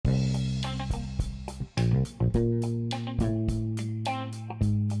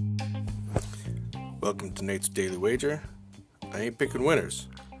Welcome to Nate's Daily Wager. I ain't picking winners,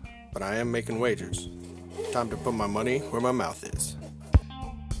 but I am making wagers. Time to put my money where my mouth is.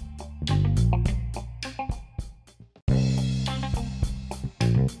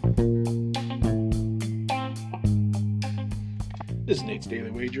 This is Nate's Daily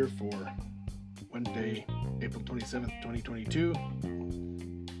Wager for Wednesday, April 27th, 2022.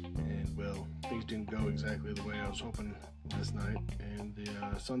 And, well, things didn't go exactly the way I was hoping last night, and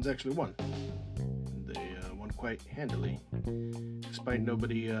the Suns actually won. They won quite handily, despite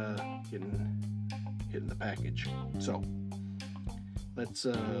nobody hitting the package. So let's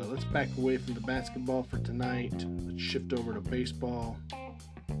back away from the basketball for tonight. Let's shift over to baseball,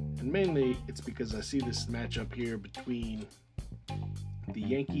 and mainly it's because I see this matchup here between the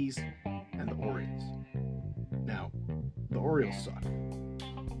Yankees and the Orioles. Now, the Orioles suck,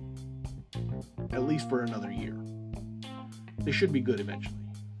 at least for another year. They should be good eventually.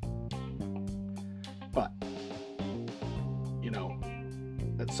 But,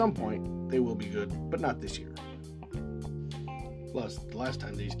 at some point, they will be good, but not this year. Plus, the last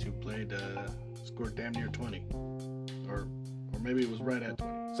time these two played, scored damn near 20. Or maybe it was right at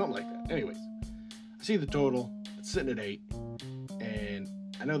 20. Something like that. Anyways, I see the total. It's sitting at 8. And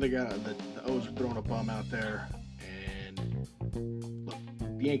I know they got the O's are throwing a bum out there. And, look,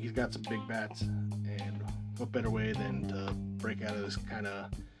 the Yankees got some big bats. And what better way than to break out of this kind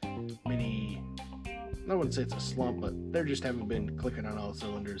of mini, I wouldn't say it's a slump, but they just haven't been clicking on all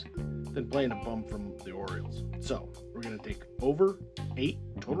cylinders, than playing a bum from the Orioles. So we're going to take over 8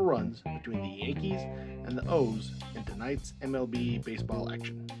 total runs between the Yankees and the O's in tonight's MLB baseball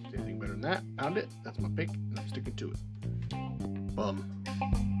action. Anything better than that, pound it. That's my pick, and I'm sticking to it. Bum.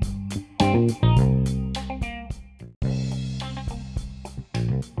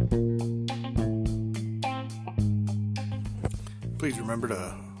 Please remember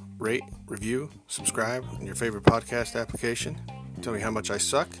to rate, review, subscribe in your favorite podcast application. Tell me how much I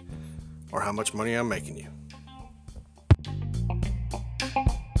suck or how much money I'm making you.